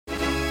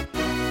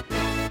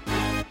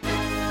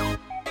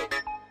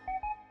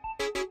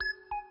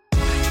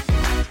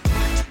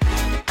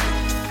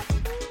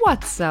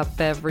What's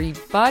up,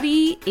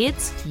 everybody?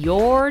 It's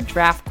your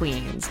Draft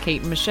Queens,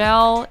 Kate and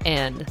Michelle,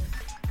 and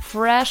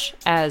fresh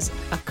as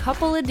a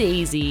couple of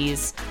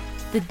daisies,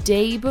 the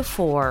day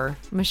before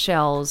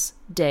Michelle's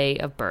day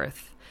of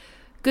birth.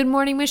 Good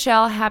morning,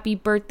 Michelle. Happy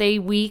birthday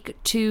week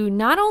to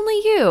not only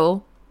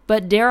you,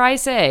 but dare I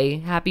say,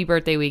 happy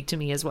birthday week to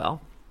me as well.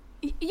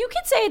 You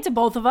could say it to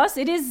both of us.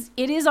 It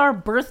is our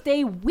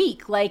birthday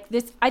week. Like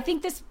this, I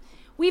think this.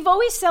 We've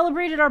always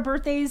celebrated our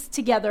birthdays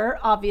together,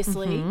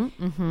 obviously.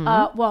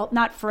 Well,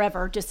 not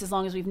forever, just as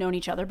long as we've known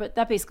each other, but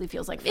that basically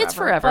feels like forever. It's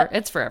forever.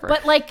 It's forever.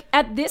 But like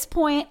at this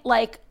point,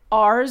 like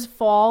ours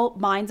fall,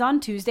 mine's on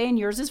Tuesday and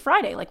yours is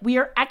Friday. Like we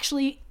are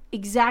actually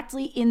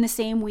exactly in the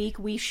same week.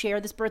 We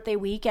share this birthday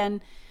week. And,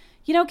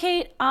 you know,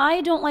 Kate,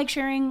 I don't like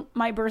sharing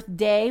my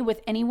birthday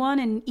with anyone.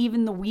 And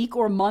even the week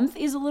or month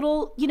is a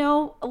little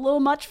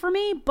much for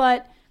me,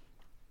 but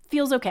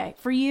feels okay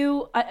for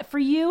you,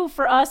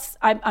 for us.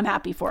 I'm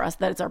happy for us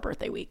that it's our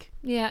birthday week.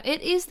 Yeah,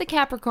 it is the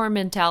Capricorn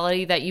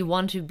mentality that you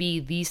want to be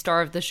the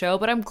star of the show,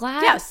 but I'm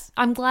glad. Yes,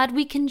 I'm glad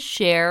we can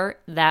share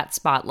that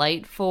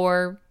spotlight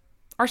for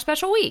our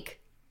special week.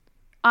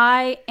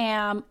 I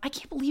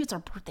can't believe it's our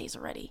birthdays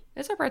already.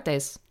 It's our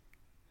birthdays.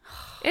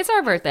 It's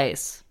our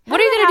birthdays. What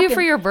are you gonna do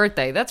for your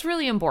birthday? That's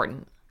really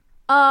important.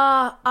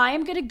 I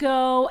am going to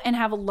go and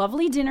have a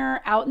lovely dinner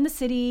out in the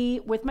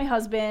city with my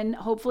husband,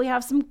 hopefully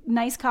have some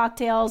nice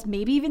cocktails,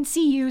 maybe even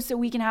see you so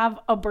we can have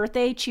a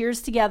birthday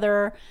cheers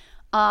together.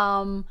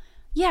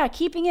 Yeah,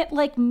 keeping it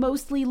like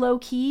mostly low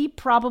key,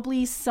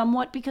 probably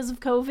somewhat because of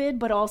COVID,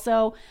 but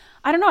also,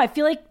 I don't know, I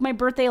feel like my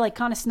birthday like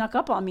kind of snuck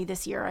up on me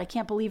this year. I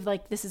can't believe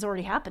like this is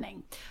already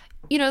happening.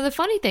 You know, the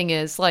funny thing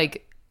is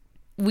like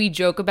we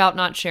joke about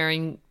not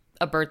sharing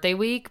a birthday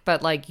week,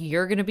 but like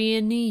you're gonna be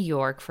in New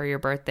York for your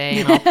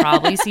birthday and I'll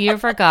probably see you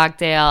for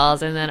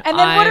cocktails, and then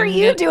what are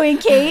you doing,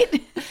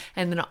 Kate?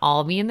 And then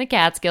I'll be in the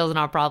Catskills and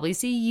I'll probably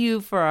see you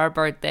for our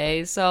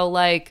birthday. So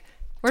like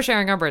we're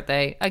sharing our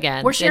birthday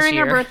again. We're sharing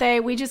our birthday.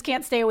 We just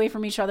can't stay away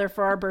from each other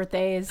for our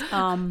birthdays.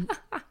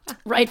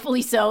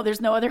 Rightfully so.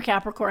 There's no other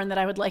Capricorn that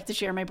I would like to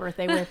share my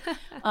birthday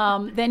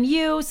with than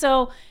you.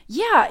 So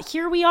yeah,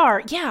 here we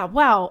are. Yeah,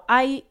 wow.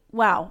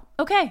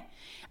 Okay.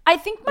 I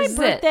think my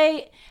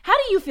birthday, how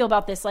do you feel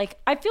about this? Like,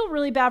 I feel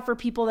really bad for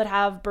people that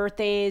have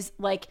birthdays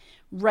like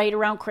right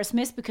around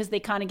Christmas because they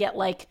kind of get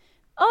like,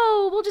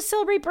 oh, we'll just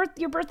celebrate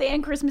your birthday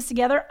and Christmas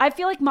together. I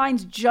feel like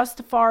mine's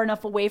just far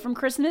enough away from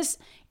Christmas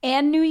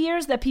and New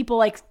Year's that people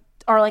like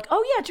are like,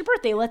 oh yeah, it's your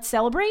birthday, let's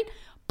celebrate.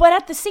 But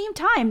at the same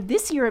time,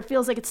 this year it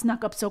feels like it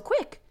snuck up so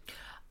quick.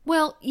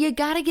 Well, you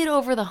got to get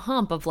over the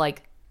hump of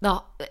like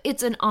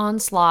it's an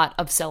onslaught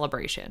of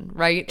celebration,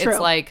 right? True.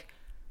 It's like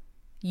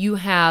you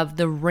have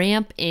the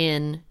ramp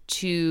in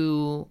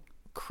to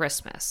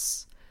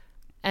Christmas.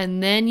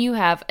 And then you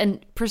have,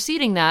 and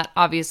preceding that,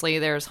 obviously,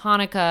 there's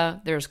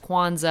Hanukkah, there's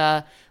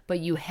Kwanzaa,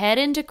 but you head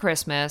into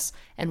Christmas,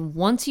 and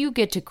once you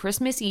get to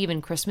Christmas Eve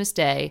and Christmas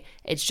Day,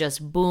 it's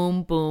just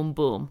boom, boom,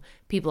 boom.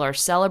 People are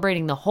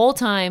celebrating the whole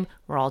time.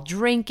 We're all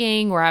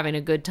drinking. We're having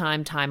a good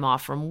time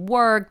off from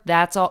work.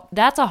 That's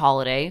a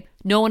holiday.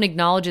 No one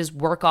acknowledges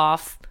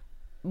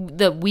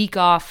the week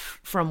off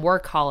from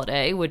work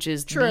holiday, which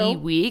is the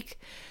week.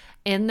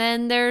 And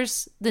then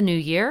there's the New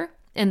Year,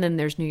 and then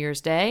there's New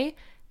Year's Day,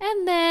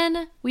 and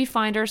then we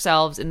find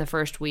ourselves in the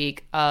first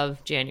week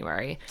of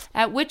January,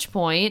 at which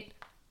point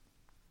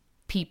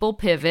people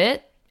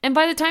pivot, and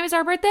by the time it's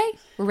our birthday,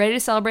 we're ready to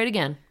celebrate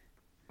again.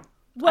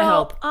 Well, I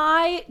hope.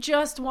 I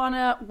just want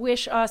to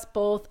wish us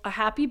both a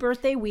happy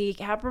birthday week.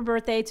 Happy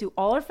birthday to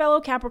all our fellow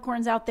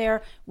Capricorns out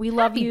there. We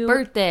love you. Happy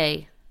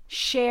birthday.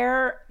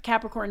 Share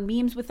Capricorn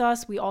memes with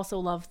us. We also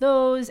love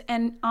those.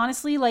 And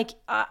honestly, like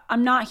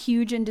I'm not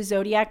huge into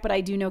Zodiac, but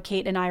I do know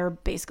Kate and I are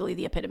basically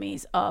the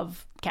epitomes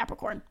of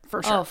Capricorn,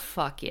 for sure. Oh,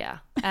 fuck yeah.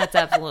 That's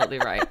absolutely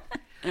right.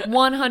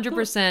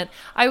 100%.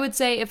 I would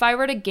say if I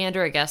were to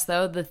gander a guess,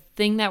 though, the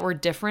thing that we're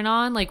different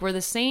on, like we're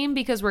the same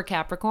because we're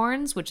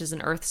Capricorns, which is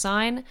an earth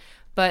sign.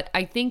 But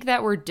I think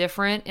that we're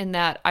different in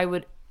that I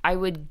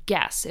would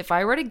guess, if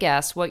I were to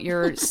guess what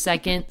your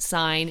second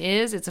sign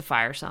is, it's a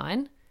fire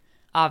sign.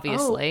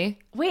 Obviously.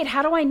 Oh, wait,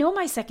 how do I know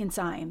my second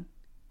sign?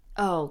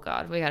 Oh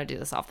God, we got to do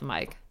this off the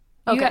mic.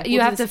 Okay,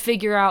 you have to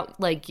figure out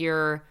like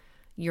your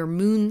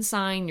moon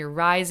sign, your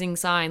rising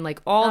sign,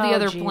 like all the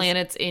other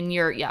planets in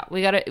your. Yeah,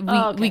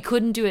 we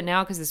couldn't do it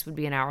now because this would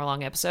be an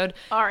hour-long episode.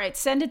 All right,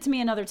 send it to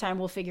me another time.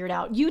 We'll figure it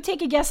out. You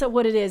take a guess at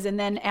what it is, and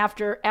then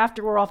after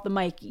we're off the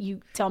mic, you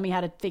tell me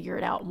how to figure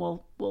it out, and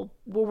we'll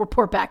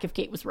report back if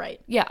Kate was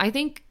right. Yeah, I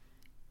think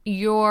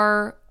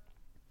you're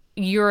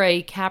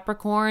a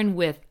Capricorn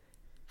with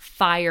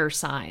fire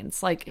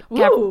signs. Like,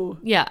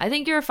 yeah, I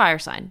think you're a fire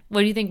sign. What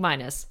do you think mine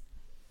is?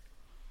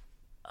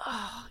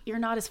 Oh, you're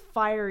not as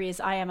fiery as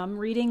I am. I'm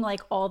reading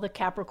like all the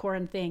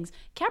Capricorn things.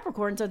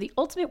 Capricorns are the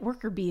ultimate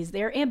worker bees.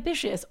 They're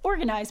ambitious,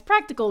 organized,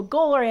 practical,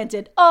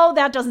 goal-oriented. Oh,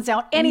 that doesn't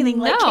sound anything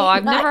like Kate. No,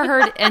 I've never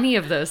heard any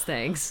of those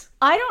things.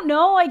 I don't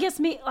know. I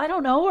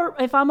don't know. Or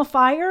if I'm a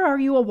fire, are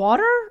you a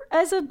water?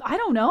 I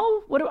don't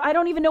know. I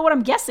don't even know what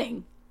I'm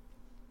guessing.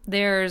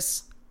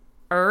 There's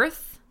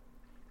earth,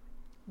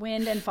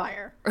 Wind and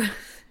fire.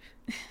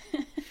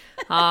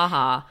 Ha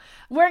ha.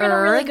 We're gonna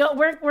Earth. really go.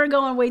 We're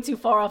going way too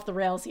far off the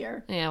rails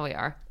here. Yeah, we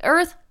are.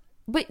 Earth,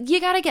 but you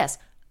gotta guess.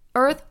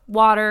 Earth,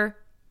 water,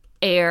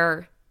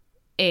 air,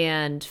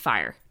 and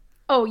fire.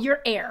 Oh,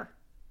 you're air.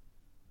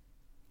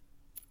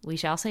 We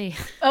shall see.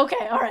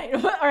 Okay, all right,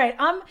 all right.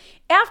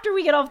 After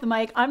we get off the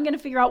mic, I'm gonna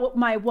figure out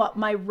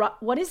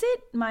what is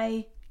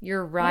it?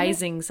 Your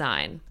rising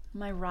sign.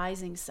 My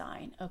rising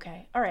sign.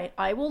 Okay, all right.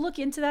 I will look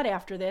into that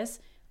after this.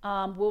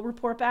 We'll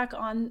report back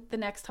on the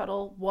next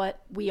huddle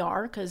what we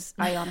are, because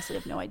I honestly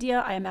have no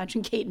idea. I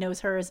imagine Kate knows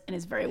hers and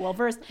is very well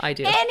versed. I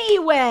do.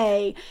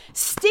 Anyway,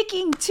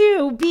 sticking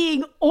to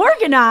being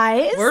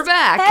organized. We're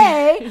back.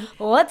 Hey,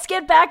 let's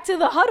get back to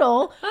the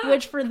huddle,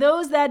 which for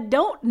those that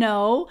don't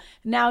know,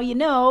 now you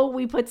know,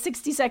 we put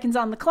 60 seconds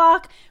on the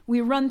clock. We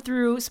run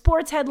through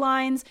sports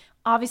headlines.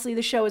 Obviously,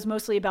 the show is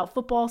mostly about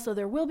football, so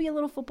there will be a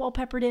little football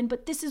peppered in,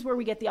 but this is where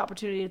we get the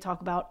opportunity to talk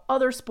about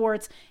other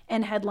sports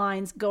and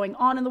headlines going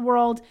on in the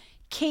world.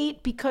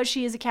 Kate, because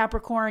she is a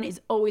Capricorn, is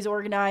always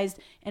organized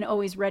and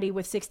always ready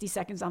with 60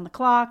 seconds on the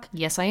clock.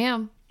 Yes, I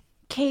am.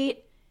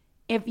 Kate,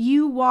 if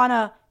you want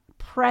to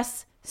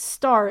press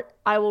start,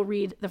 I will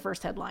read the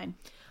first headline.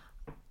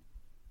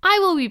 I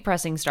will be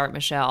pressing start,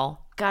 Michelle.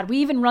 God,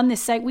 we've even run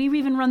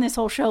this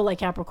whole show like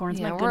Capricorns.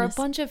 Yeah, My we're goodness.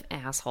 a bunch of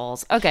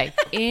assholes. Okay,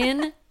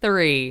 in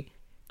 3,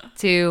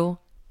 2,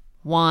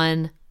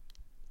 1,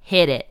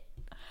 hit it.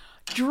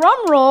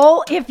 Drum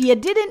roll, if you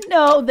didn't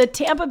know, the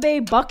Tampa Bay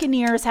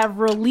Buccaneers have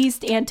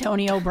released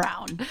Antonio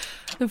Brown.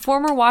 The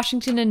former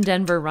Washington and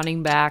Denver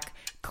running back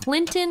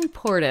Clinton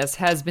Portis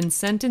has been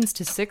sentenced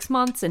to 6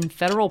 months in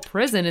federal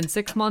prison and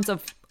 6 months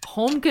of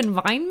home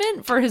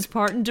confinement for his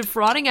part in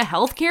defrauding a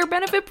healthcare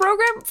benefit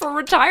program for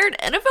retired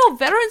NFL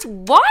veterans.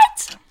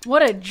 What?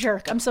 What a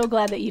jerk. I'm so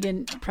glad that you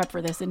didn't prep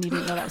for this and you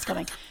didn't know that was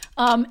coming.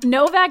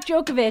 Novak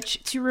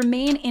Djokovic to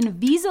remain in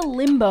visa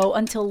limbo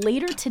until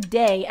later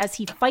today as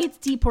he fights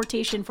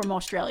deportation from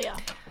Australia.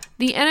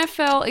 The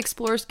NFL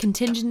explores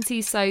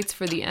contingency sites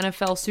for the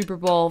NFL Super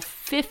Bowl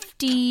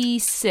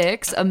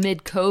 56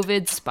 amid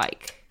COVID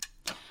spike.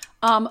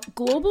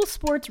 Global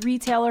sports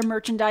retailer,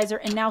 merchandiser,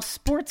 and now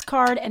sports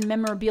card and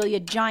memorabilia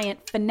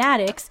giant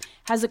Fanatics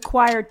has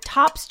acquired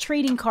Topps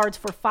trading cards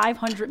for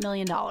 $500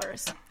 million.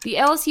 The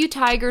LSU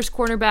Tigers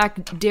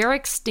cornerback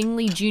Derek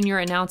Stingley Jr.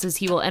 announces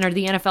he will enter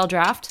the NFL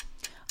draft.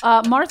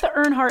 Martha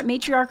Earnhardt,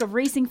 matriarch of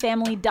racing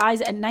family,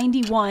 dies at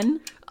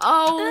 91.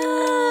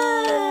 Oh.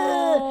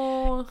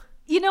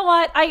 You know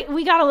what?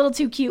 We got a little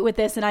too cute with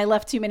this, and I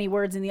left too many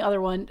words in the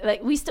other one.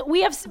 Like we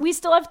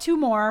still have 2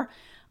 more.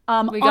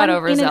 We got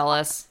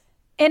overzealous.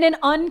 In an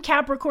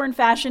un-Capricorn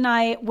fashion,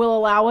 I will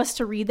allow us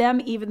to read them,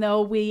 even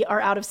though we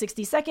are out of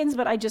 60 seconds,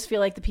 but I just feel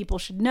like the people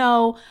should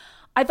know.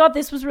 I thought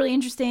this was really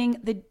interesting.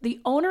 The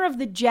owner of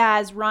the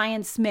Jazz,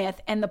 Ryan Smith,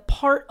 and the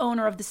part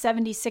owner of the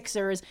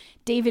 76ers,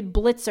 David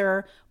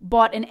Blitzer,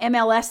 bought an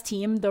MLS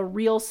team, the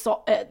Real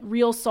Salt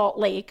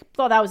Lake.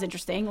 Thought that was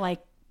interesting.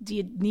 Like, do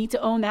you need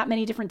to own that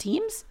many different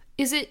teams?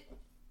 Is it,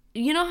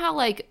 you know how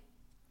like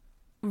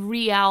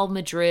Real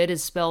Madrid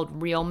is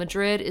spelled Real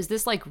Madrid? Is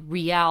this like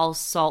Real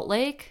Salt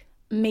Lake?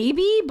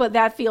 Maybe, but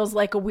that feels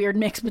like a weird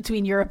mix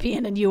between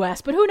European and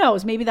U.S. But who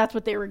knows? Maybe that's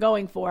what they were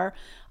going for.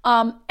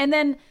 And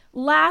then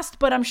last,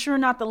 but I'm sure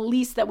not the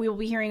least that we will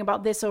be hearing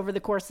about this over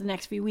the course of the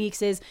next few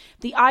weeks is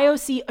the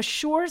IOC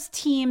assures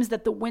teams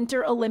that the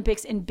Winter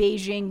Olympics in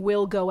Beijing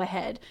will go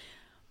ahead.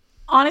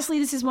 Honestly,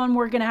 this is one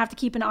we're going to have to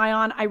keep an eye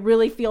on. I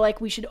really feel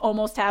like we should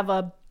almost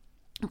have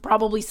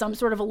probably some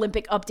sort of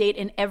Olympic update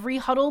in every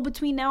huddle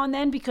between now and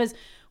then, because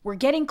we're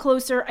getting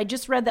closer. I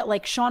just read that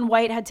like Shaun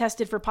White had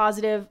tested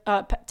positive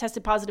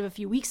a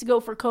few weeks ago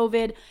for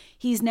COVID.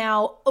 He's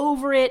now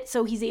over it,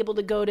 so he's able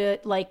to go to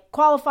like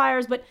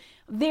qualifiers. But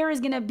there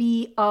is going to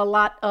be a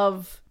lot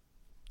of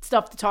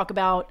stuff to talk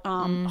about.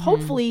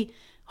 Hopefully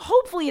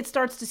it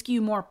starts to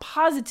skew more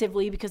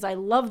positively because I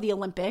love the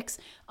Olympics.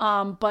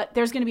 But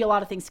there's going to be a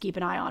lot of things to keep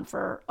an eye on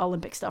for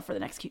Olympic stuff for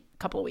the next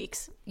couple of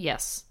weeks.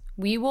 Yes,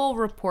 we will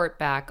report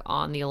back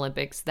on the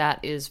Olympics. That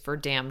is for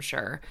damn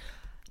sure.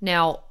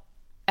 Now,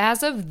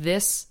 as of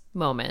this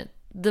moment,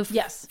 the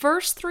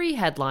first 3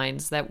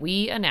 headlines that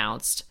we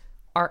announced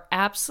are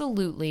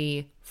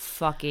absolutely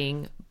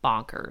fucking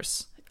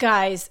bonkers.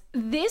 Guys,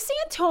 this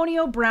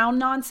Antonio Brown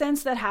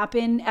nonsense that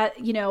happened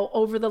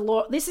over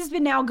this has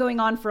been now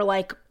going on for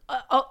like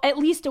at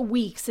least a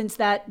week since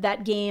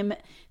that game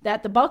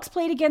that the Bucks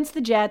played against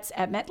the Jets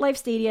at MetLife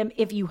Stadium.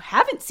 If you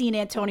haven't seen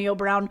Antonio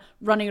Brown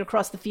running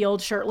across the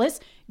field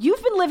shirtless,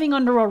 you've been living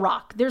under a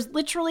rock. There's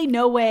literally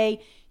no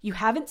way you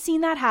haven't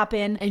seen that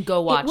happen. And go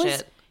watch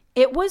it.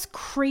 It was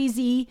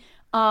crazy.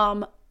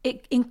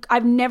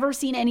 I've never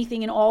seen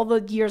anything in all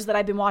the years that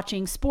I've been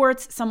watching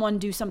sports, someone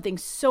do something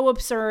so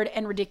absurd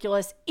and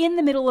ridiculous in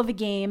the middle of a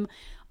game.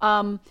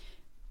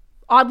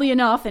 Oddly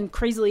enough and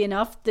crazily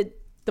enough, the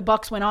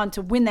Bucks went on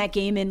to win that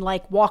game in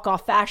like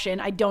walk-off fashion.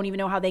 I don't even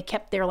know how they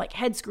kept their like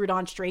head screwed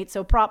on straight,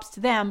 so props to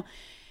them.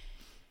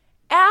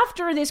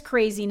 After this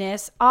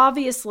craziness,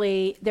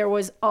 obviously there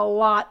was a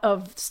lot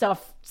of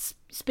stuff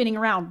spinning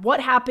around. What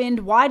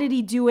happened? Why did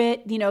he do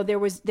it? You know, there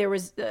was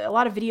a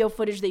lot of video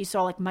footage that you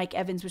saw, like Mike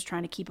Evans was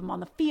trying to keep him on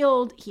the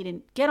field. He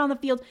didn't get on the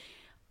field.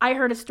 I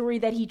heard a story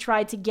that he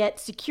tried to get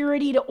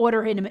security to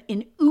order him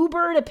an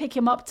Uber to pick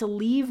him up to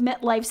leave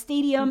MetLife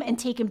Stadium and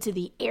take him to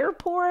the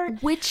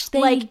airport. Which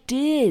they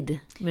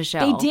did,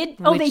 Michelle. They did?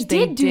 Oh, they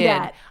did do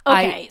that.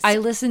 Okay. I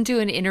listened to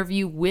an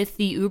interview with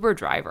the Uber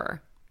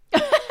driver.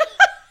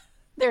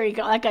 There you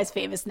go. That guy's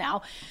famous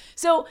now.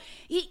 So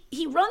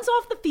he runs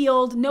off the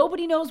field.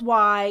 Nobody knows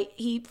why.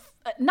 He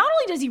not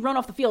only does he run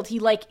off the field,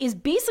 he is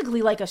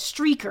basically like a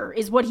streaker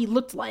is what he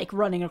looked like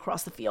running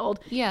across the field.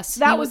 Yes.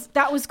 That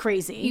was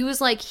crazy. He was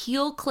like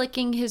heel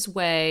clicking his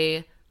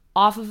way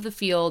off of the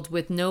field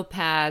with no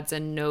pads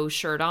and no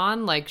shirt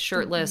on, like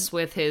shirtless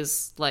with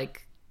his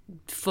like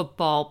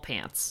football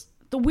pants.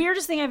 The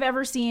weirdest thing I've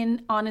ever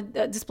seen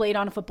displayed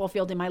on a football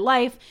field in my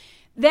life.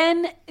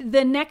 Then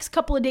the next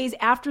couple of days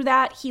after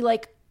that, he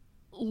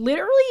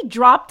literally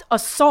dropped a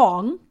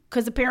song,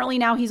 because apparently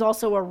now he's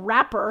also a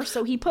rapper.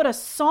 So he put a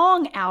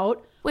song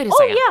out. Wait a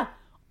second. Yeah.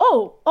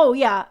 Oh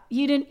yeah.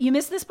 You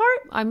missed this part?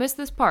 I missed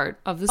this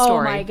part of the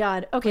story. Oh my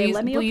God. Okay,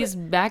 please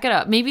back it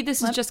up. Maybe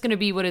this is just going to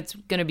be what it's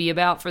going to be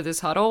about for this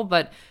huddle,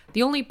 but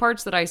the only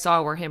parts that I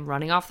saw were him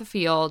running off the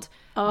field,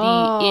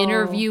 the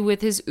interview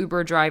with his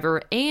Uber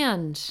driver,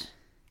 and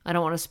I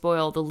don't want to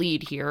spoil the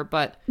lead here,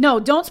 but... No,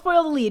 don't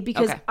spoil the lead,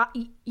 because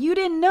you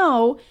didn't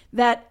know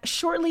that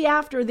shortly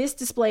after this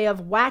display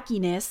of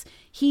wackiness,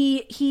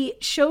 he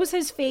shows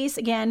his face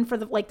again for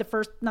not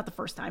the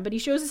first time, but he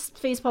shows his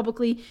face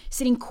publicly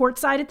sitting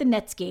courtside at the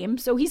Nets game.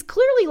 So he's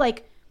clearly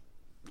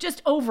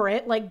just over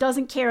it,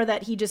 doesn't care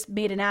that he just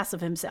made an ass of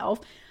himself.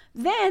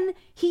 Then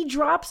he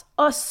drops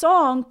a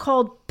song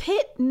called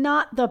Pit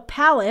Not the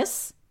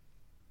Palace.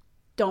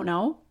 Don't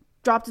know.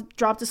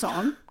 Dropped a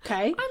song.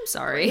 Okay. I'm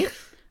sorry.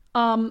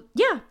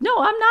 Yeah, no,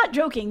 I'm not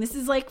joking. This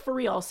is for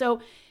real.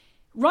 So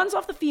runs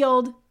off the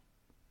field,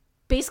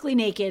 basically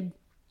naked,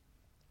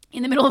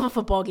 in the middle of a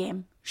football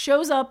game,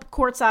 shows up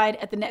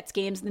courtside at the Nets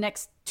games the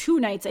next 2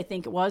 nights, I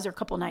think it was, or a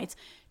couple nights,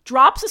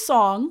 drops a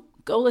song.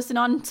 Go listen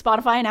on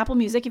Spotify and Apple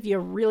Music if you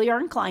really are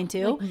inclined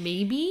to.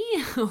 Maybe,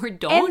 or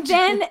don't.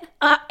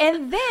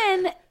 And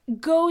then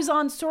goes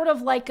on sort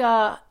of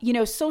a,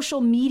 social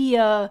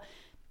media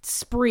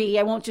spree.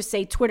 I won't just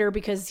say Twitter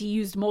because he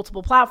used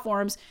multiple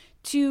platforms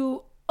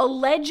to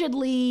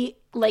allegedly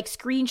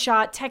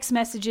screenshot text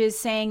messages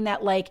saying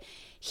that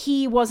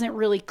he wasn't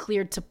really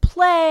cleared to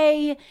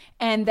play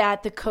and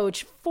that the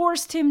coach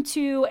forced him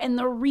to, and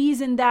the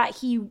reason that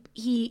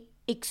he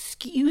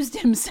excused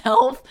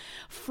himself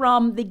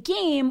from the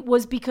game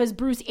was because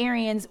Bruce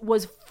Arians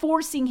was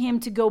forcing him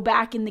to go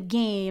back in the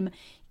game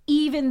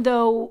even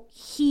though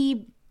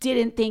he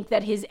didn't think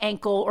that his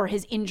ankle or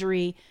his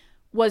injury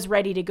was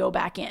ready to go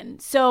back in.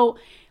 So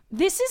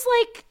this is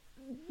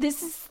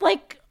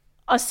like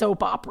a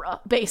soap opera,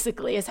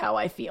 basically, is how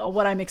I feel,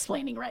 what I'm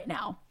explaining right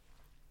now.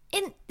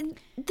 And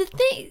the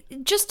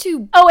thing, just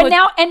to...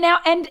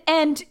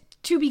 And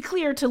to be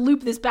clear, to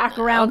loop this back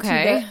around to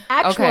the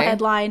actual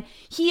headline,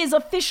 he is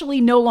officially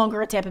no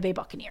longer a Tampa Bay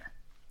Buccaneer.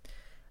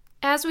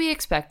 As we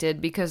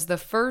expected, because the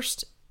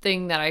first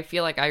thing that I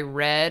feel like I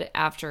read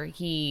after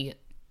he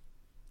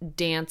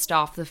danced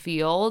off the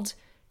field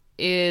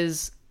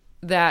is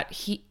that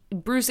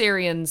Bruce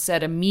Arians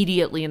said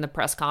immediately in the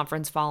press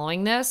conference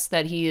following this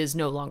that he is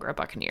no longer a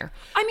Buccaneer.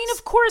 I mean,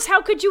 of course,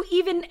 how could you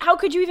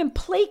even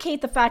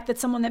placate the fact that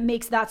someone that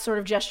makes that sort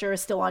of gesture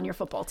is still on your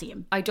football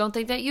team? I don't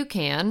think that you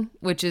can,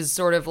 which is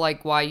sort of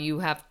why you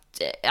have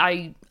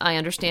I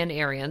understand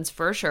Arians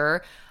for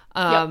sure.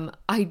 Yep.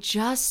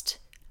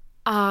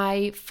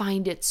 I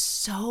find it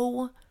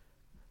so...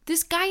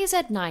 This guy has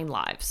had 9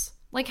 lives.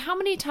 How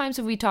many times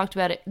have we talked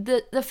about it?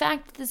 The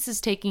fact that this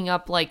is taking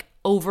up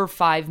over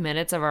 5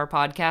 minutes of our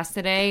podcast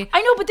today.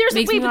 I know, but there's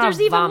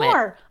even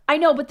more. I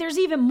know, but there's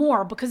even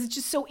more because it's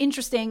just so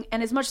interesting.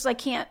 And as much as I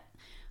can't,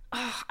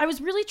 I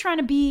was really trying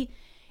to be.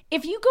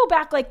 If you go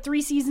back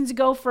 3 seasons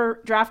ago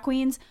for Draft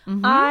Queens,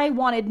 I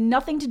wanted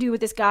nothing to do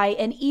with this guy.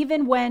 And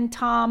even when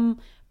Tom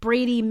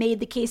Brady made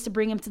the case to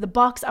bring him to the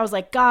Bucs, I was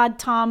like, God,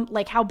 Tom,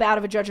 how bad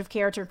of a judge of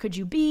character could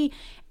you be?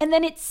 And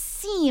then it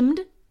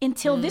seemed,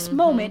 until this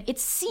moment, it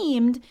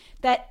seemed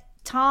that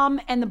Tom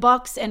and the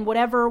Bucs and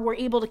whatever were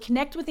able to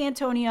connect with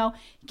Antonio,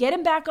 get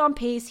him back on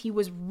pace. He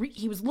was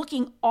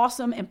looking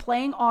awesome and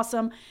playing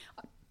awesome.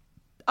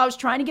 I was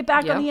trying to get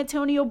back on the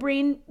Antonio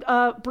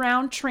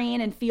Brown train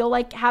and feel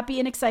happy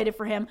and excited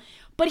for him.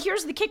 But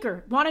here's the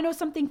kicker. Want to know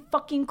something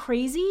fucking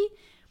crazy?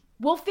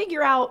 We'll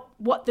figure out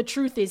what the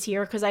truth is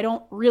here because I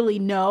don't really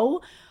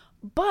know.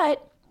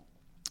 But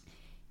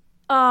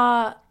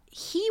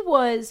he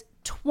was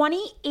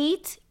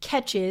 28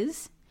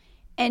 catches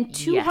and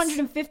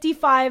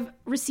 255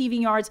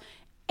 receiving yards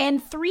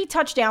and 3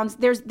 touchdowns.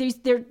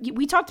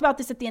 We talked about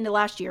this at the end of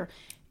last year.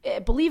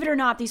 Believe it or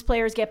not, these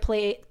players get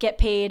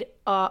paid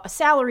a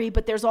salary,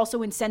 but there's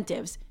also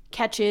incentives,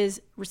 catches,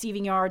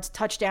 receiving yards,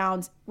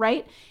 touchdowns,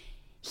 right?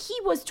 He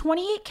was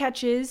 28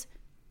 catches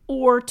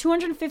or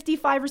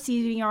 255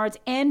 receiving yards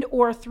and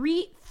or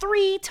three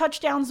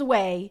touchdowns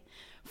away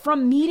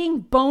from meeting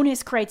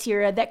bonus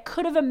criteria that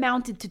could have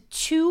amounted to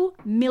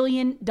 $2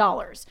 million.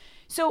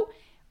 So,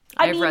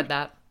 I've read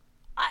that.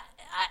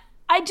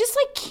 I just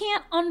like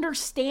can't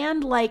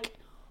understand like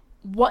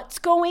what's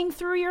going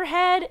through your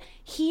head.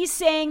 He's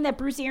saying that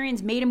Bruce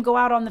Arians made him go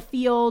out on the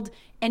field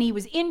and he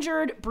was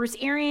injured. Bruce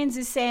Arians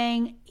is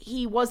saying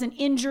he wasn't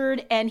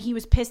injured and he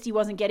was pissed he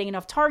wasn't getting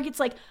enough targets.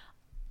 Like,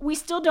 we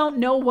still don't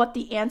know what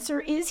the answer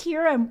is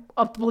here. And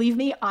believe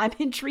me, I'm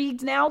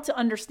intrigued now to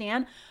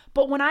understand.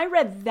 But when I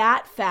read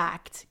that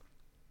fact,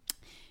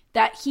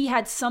 that he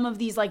had some of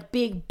these like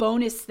big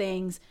bonus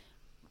things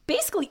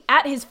basically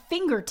at his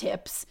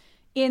fingertips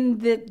in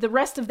the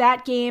rest of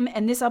that game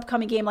and this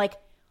upcoming game, like,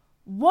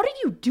 what are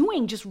you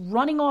doing just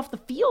running off the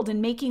field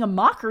and making a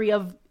mockery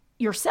of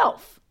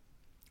yourself?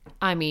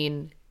 I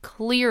mean,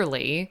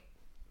 clearly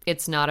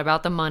it's not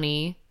about the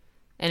money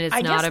and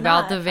it's not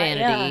about the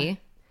vanity.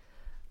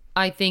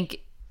 I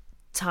think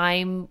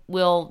time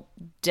will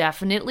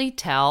definitely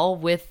tell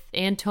with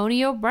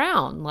Antonio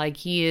Brown. Like,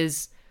 he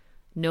is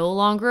no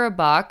longer a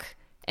buck,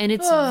 and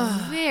it's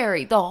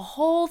the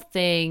whole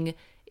thing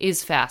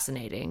is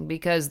fascinating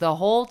because the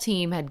whole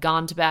team had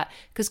gone to bat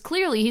because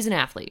clearly he's an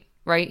athlete,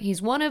 right?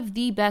 He's one of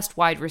the best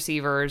wide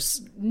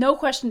receivers. No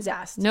questions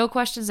asked. No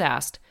questions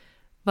asked.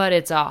 But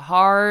it's a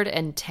hard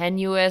and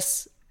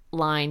tenuous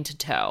line to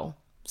toe.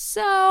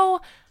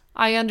 So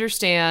I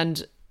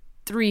understand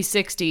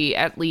 360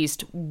 at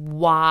least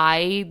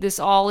why this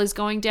all is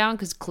going down,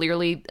 because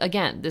clearly,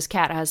 again, this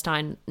cat has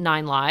nine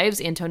lives.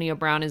 Antonio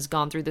Brown has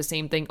gone through the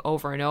same thing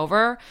over and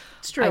over.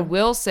 It's true. I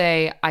will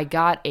say I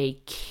got a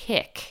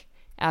kick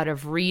out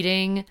of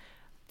reading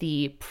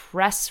the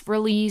press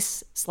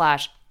release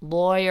 /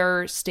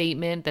 lawyer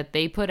statement that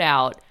they put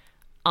out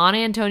on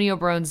Antonio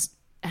Brown's.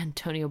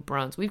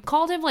 We've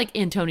called him like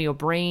Antonio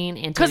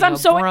Brain. Because I'm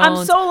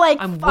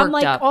like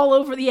all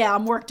over the. Yeah,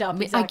 I'm worked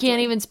up. Exactly. I can't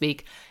even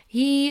speak.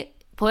 He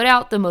put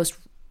out the most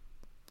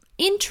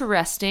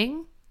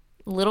interesting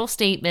little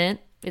statement.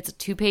 It's a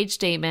 2-page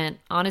statement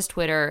on his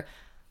Twitter.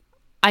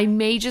 I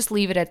may just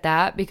leave it at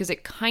that because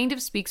it kind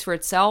of speaks for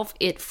itself.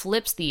 It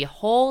flips the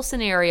whole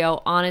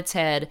scenario on its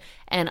head.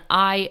 And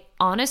I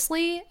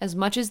honestly, as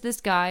much as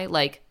this guy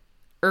like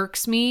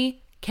irks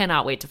me,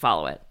 cannot wait to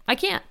follow it. I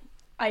can't.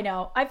 I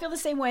know. I feel the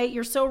same way.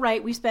 You're so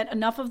right. We spent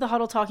enough of the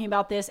huddle talking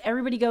about this.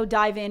 Everybody go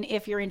dive in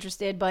if you're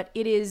interested, but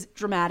it is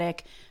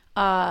dramatic.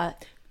 Anyway.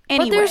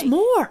 But there's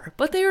more.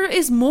 But there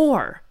is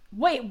more.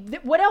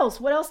 Wait, what else?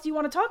 What else do you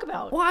want to talk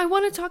about? Well, I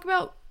want to talk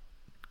about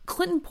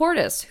Clinton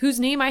Portis, whose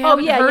name I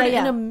haven't heard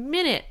in a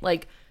minute.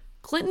 Like,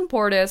 Clinton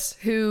Portis,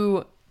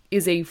 who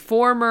is a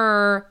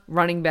former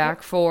running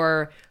back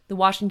for the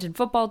Washington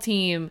football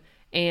team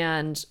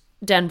and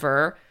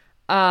Denver.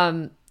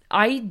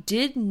 I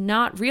did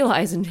not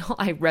realize until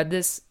I read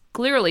this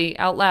clearly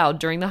out loud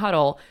during the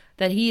huddle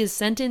that he is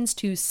sentenced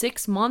to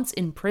 6 months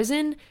in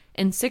prison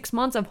and 6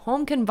 months of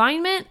home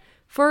confinement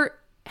for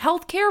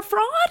healthcare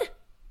fraud.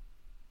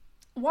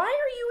 Why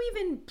are you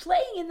even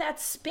playing in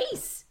that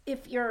space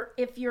if you're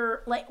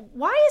like,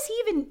 why is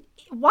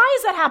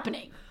that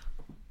happening?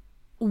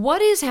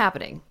 What is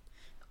happening?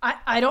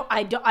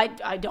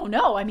 I don't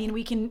know. I mean,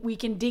 we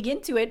can dig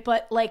into it,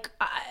 but like,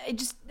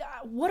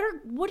 what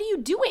are you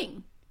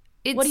doing?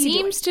 It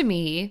seems to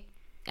me,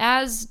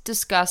 as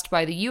discussed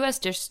by the U.S.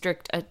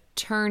 District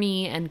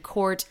Attorney and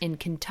Court in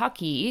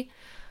Kentucky,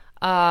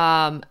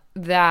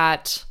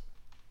 that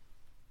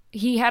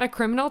he had a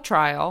criminal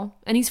trial,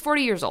 and he's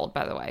 40 years old,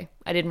 by the way.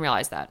 I didn't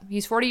realize that.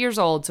 He's 40 years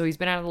old, so he's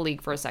been out of the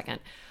league for a second.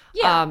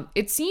 Yeah.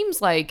 It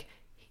seems like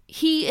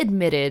he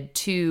admitted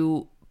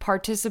to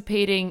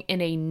participating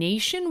in a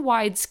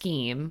nationwide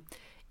scheme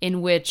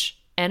in which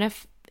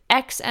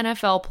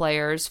ex-NFL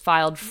players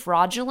filed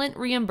fraudulent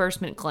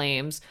reimbursement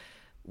claims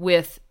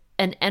with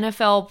an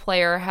NFL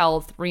player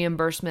health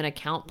reimbursement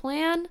account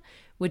plan,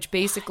 which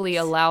basically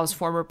allows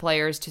former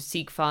players to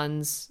seek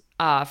funds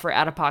for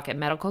out-of-pocket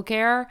medical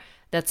care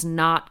that's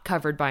not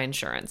covered by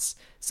insurance.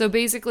 So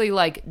basically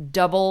like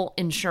double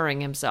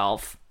insuring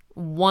himself,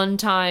 one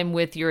time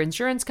with your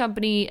insurance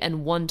company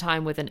and one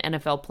time with an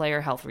NFL player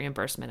health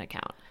reimbursement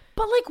account.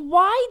 But like,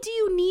 why do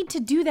you need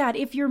to do that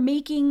if you're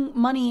making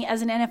money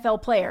as an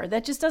NFL player?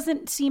 That just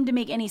doesn't seem to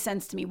make any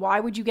sense to me. Why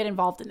would you get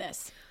involved in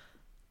this?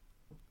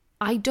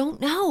 I don't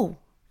know.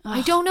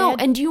 I don't know.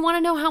 And do you want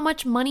to know how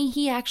much money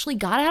he actually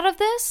got out of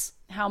this?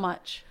 How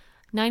much?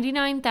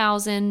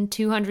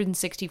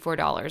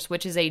 $99,264,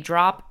 which is a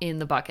drop in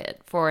the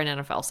bucket for an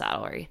NFL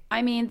salary.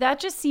 I mean, that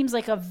just seems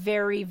like a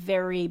very,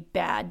 very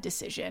bad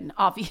decision.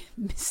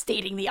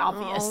 Stating the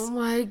obvious. Oh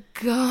my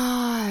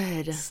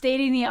God.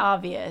 Stating the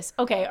obvious.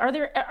 Okay, are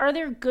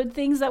there good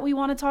things that we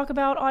want to talk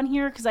about on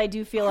here? Because I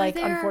do feel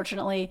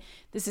unfortunately,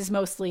 this is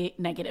mostly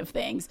negative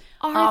things.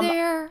 Are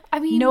there? I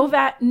mean,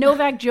 Novak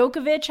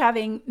Djokovic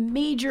having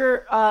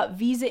major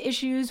visa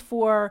issues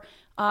for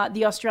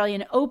the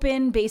Australian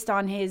Open based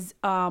on his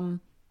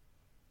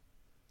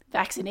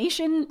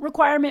vaccination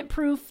requirement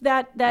proof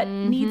that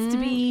needs to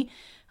be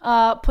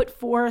put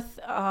forth.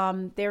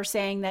 They're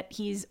saying that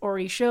he's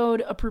already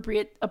showed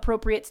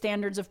appropriate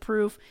standards of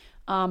proof,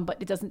 but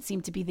it doesn't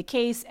seem to be the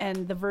case,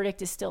 and the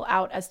verdict is still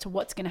out as to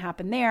what's going to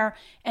happen there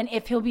and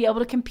if he'll be able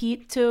to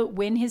compete to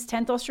win his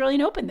 10th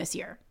Australian Open this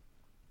year.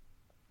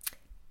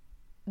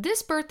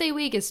 This birthday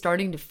week is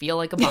starting to feel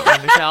like a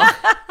bummer, Michelle.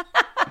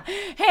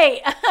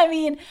 Hey, I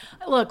mean,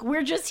 look,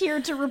 we're just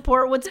here to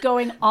report what's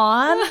going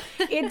on.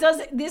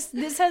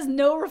 This has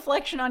no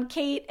reflection on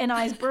Kate and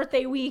I's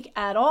birthday week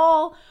at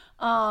all.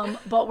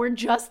 But we're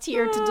just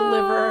here to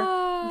deliver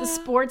the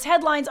sports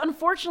headlines.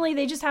 Unfortunately,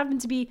 they just happen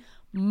to be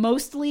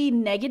mostly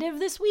negative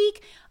this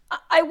week.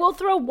 I will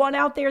throw one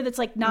out there that's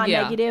like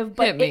non-negative,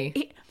 but hit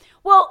me.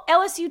 Well,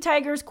 LSU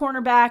Tigers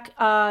cornerback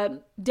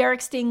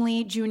Derek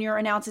Stingley Jr.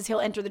 announces he'll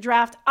enter the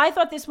draft. I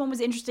thought this one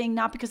was interesting,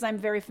 not because I'm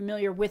very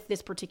familiar with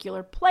this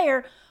particular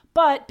player,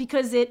 but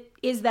because it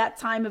is that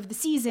time of the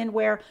season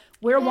where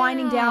we're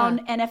winding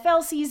down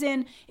NFL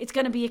season. It's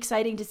going to be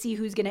exciting to see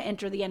who's going to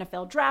enter the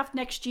NFL draft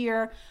next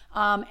year.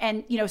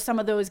 And, some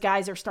of those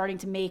guys are starting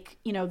to make,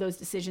 those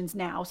decisions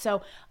now.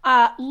 So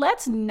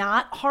let's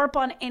not harp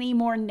on any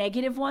more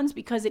negative ones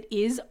because it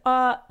is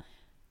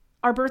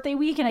our birthday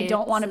week, and I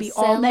don't want to be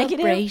all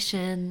negative.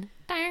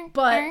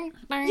 But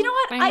you know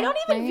what? I don't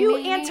even view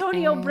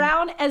Antonio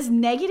Brown as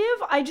negative.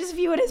 I just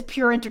view it as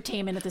pure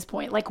entertainment at this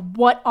point. Like,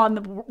 what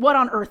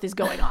on earth is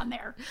going on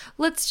there?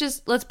 Let's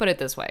put it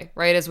this way,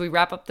 right? As we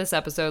wrap up this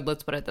episode,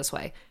 let's put it this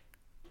way.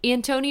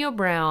 Antonio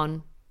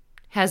Brown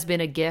has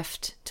been a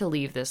gift to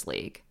leave this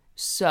league.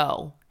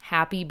 So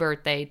happy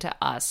birthday to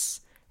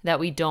us that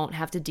we don't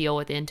have to deal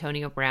with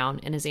Antonio Brown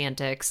and his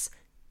antics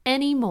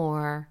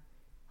anymore.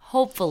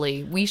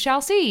 Hopefully, we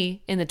shall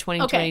see in the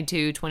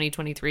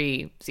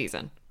 2022-2023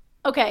 season.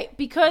 Okay,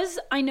 because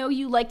I know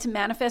you like to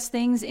manifest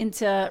things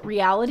into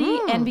reality,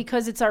 and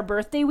because it's our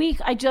birthday week,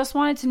 I just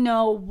wanted to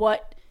know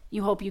what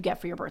you hope you get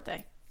for your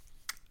birthday.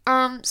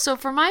 So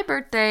for my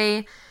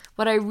birthday,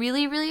 what I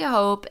really, really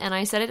hope, and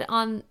I said it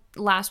on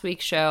last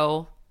week's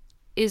show,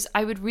 is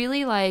I would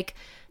really like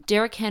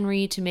Derrick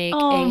Henry to make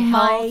a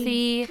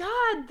healthy... Oh my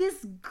God,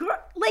 this girl...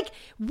 Like,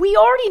 we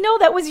already know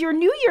that was your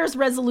New Year's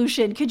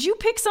resolution. Could you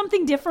pick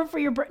something different for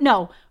your birthday?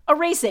 No,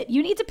 erase it.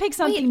 You need to pick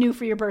something new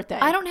for your birthday.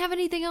 I don't have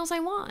anything else I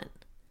want.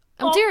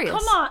 I'm serious.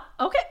 Come on.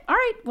 Okay, all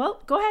right.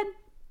 Well, go ahead.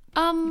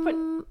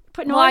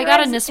 I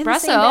got an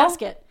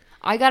espresso.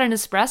 I got an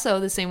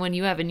espresso, the same one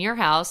you have in your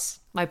house.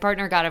 My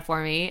partner got it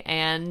for me,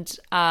 and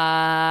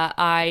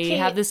I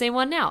have the same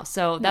one now.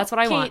 So that's what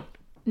I want.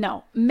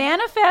 No,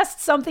 manifest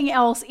something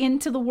else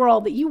into the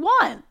world that you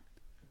want.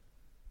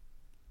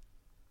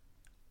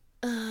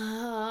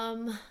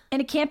 And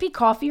it can't be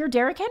coffee or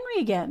Derrick Henry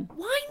again.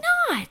 Why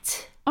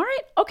not? All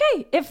right,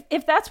 okay.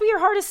 If that's what your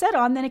heart is set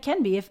on, then it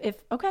can be. If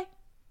okay.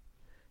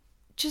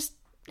 Just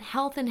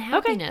health and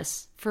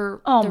happiness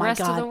for the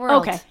rest of the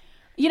world. Okay.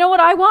 You know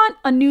what I want?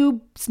 A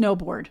new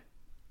snowboard.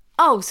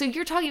 Oh, so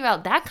you're talking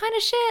about that kind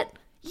of shit?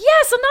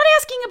 Yes, I'm not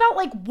asking about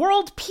like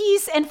world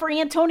peace and for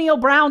Antonio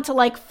Brown to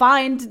like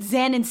find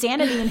zen and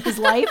sanity in his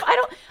life. I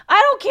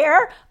don't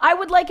care. I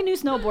would like a new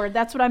snowboard.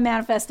 That's what I'm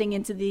manifesting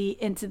into the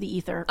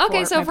ether.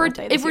 Okay, so if we're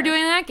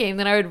doing that game,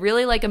 then I would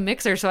really like a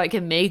mixer so I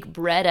can make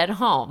bread at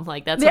home.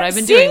 Like that's what I've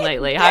been doing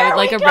lately. I would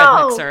like a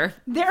bread mixer.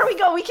 There we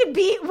go. We could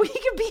be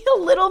a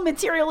little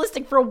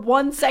materialistic for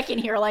 1 second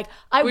here. Like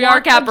we are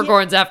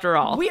Capricorns after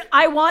all.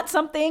 I want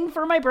something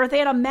for my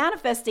birthday and I'm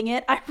manifesting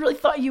it. I really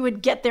thought you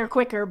would get there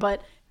quicker,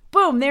 but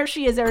boom, there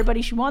she is,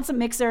 everybody. She wants a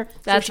mixer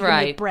so she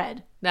can make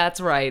bread.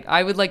 That's right.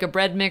 I would like a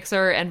bread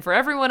mixer. And for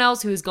everyone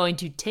else who's going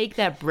to take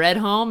that bread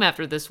home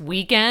after this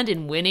weekend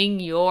and winning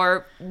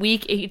your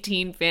Week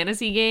 18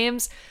 fantasy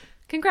games,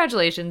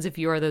 congratulations if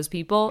you are those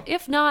people.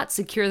 If not,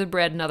 secure the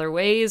bread in other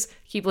ways.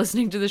 Keep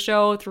listening to the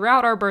show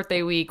throughout our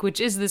birthday week,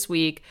 which is this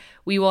week.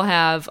 We will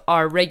have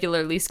our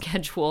regularly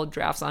scheduled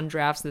Drafts on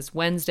Drafts this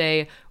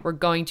Wednesday. We're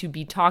going to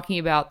be talking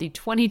about the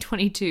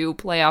 2022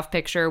 playoff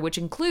picture, which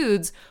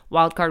includes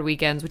wildcard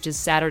weekends, which is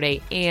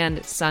Saturday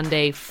and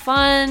Sunday.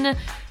 Fun.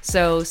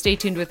 So stay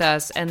tuned with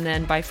us. And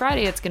then by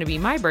Friday, it's going to be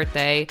my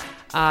birthday,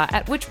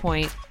 at which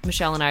point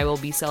Michelle and I will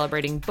be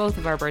celebrating both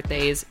of our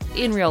birthdays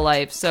in real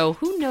life. So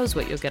who knows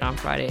what you'll get on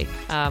Friday.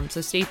 So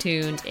stay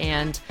tuned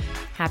and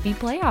happy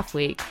playoff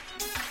week.